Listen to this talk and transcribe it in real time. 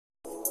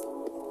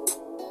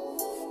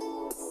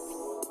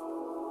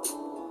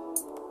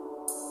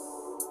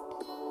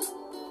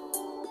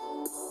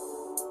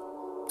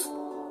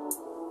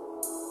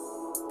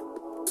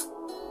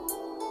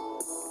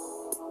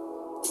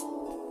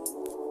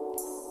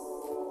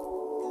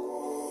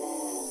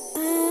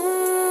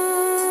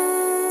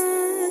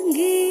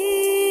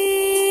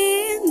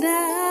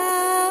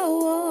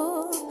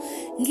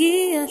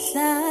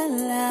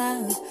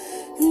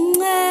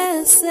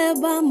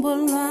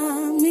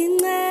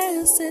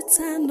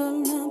sethando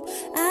lwami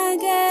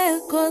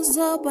akekho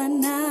zoba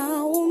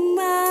nawe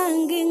uma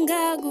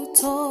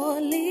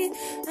ngingakutholi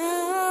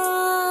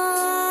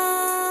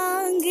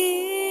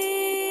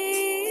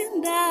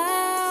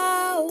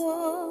angindawo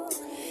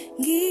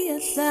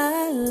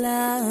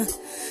ngiyahlala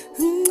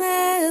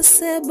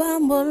ngese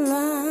bambo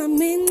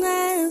lwami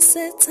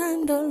ngese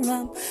thando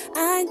lwami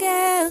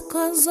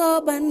akekho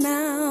zoba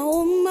nawe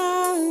uma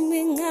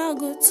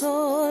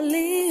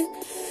ngingakutholi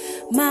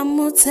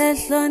Mama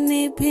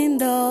uthehlonipha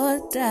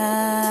indoda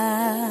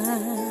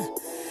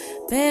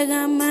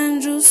Bheka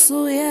manje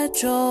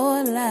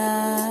usuyajola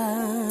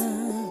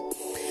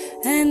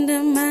And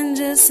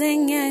manje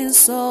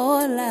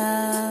sengiyayisola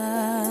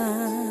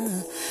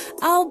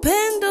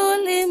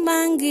Awuphenduli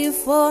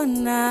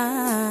mangifona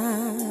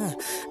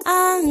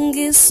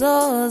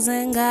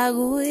Angisoze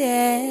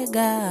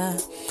ngakuyeka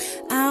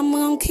I'm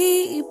gonna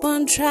keep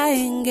on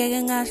trying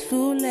ngeke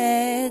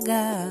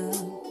ngahluleka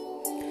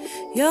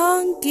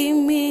Yonke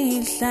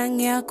imihla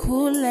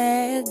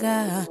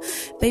ngiyakhuleka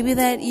Baby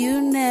that you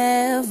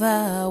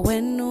never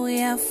when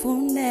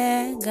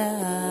uyafuneka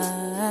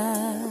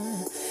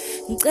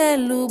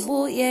Ngicela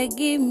ubuye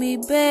kimi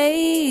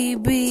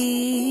baby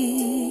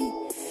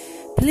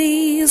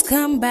Please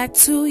come back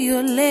to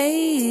your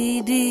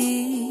lady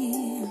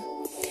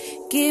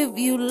Give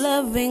you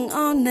loving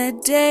on a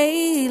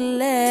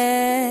daily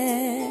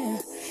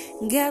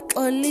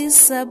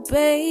Ngiyaxolisa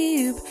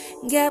babe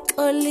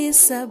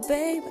Ngiyaxolisa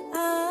babe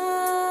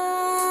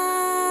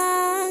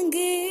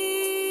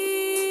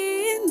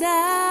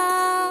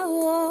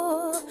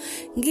Angindawo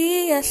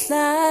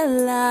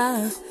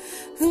Ngiyahlala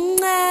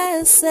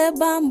Ngese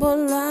bambo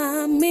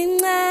lwami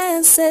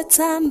Ngese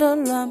thando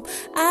lwami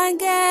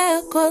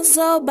Akekho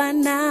zoba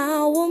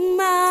nawe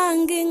uma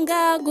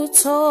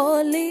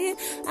ngingakutholi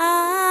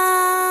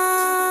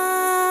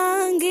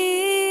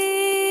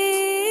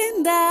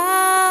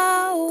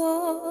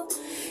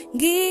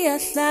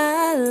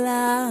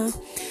Ngiyahlala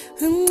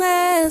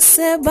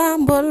ngese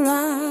bambo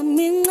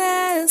lwami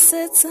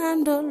ngese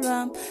thando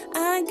lwami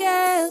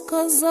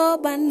akekho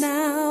zoba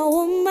nawe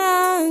uma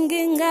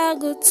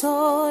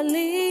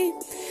ngingakutholi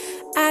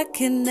I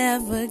can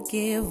never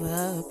give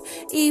up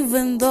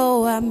even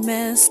though I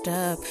messed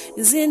up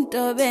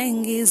izinto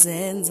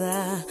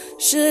bengizenza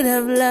should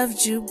have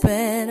loved you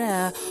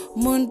better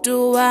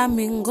muntu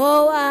wami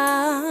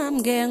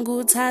ngowami ngeke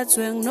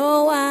nguthathwe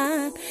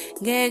ngowami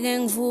ngeke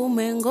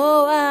ngivume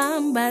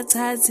ngowami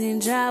bathathe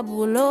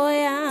injabulo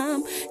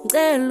yami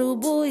ngicela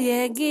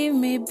ubuye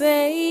kimi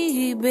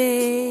baby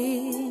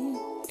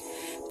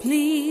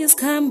please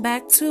come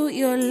back to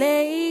your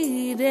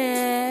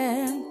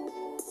lady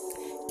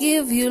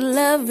Give you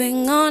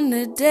loving on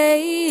a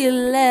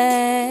daily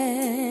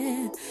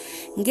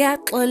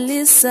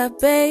Ngiyaxolisa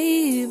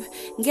babe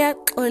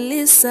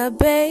Ngiyaxolisa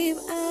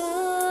babe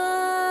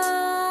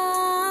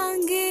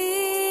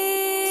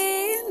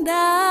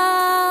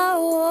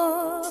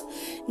Angindawo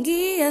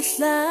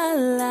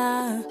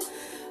Ngiyahlala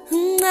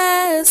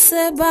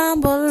Ngese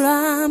bambo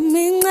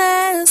lwami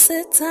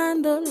ngese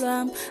thando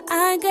lwami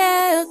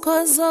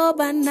akekho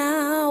zoba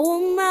nawe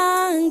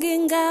uma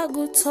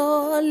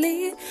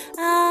ngingakutholi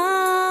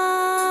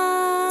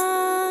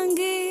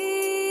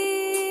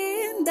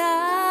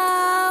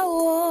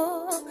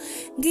angindawo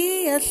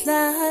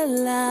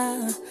ngiyahlala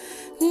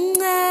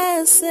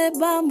ngese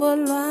bambo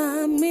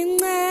lwami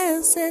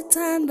ngese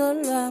thando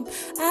lwami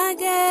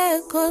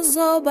akekho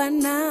zoba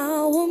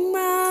nawe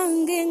uma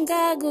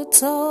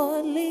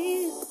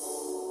ngingakutholi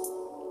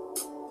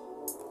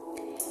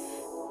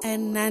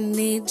And I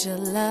need your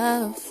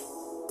love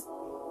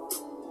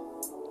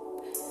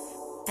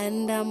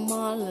And I'm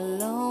all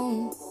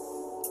alone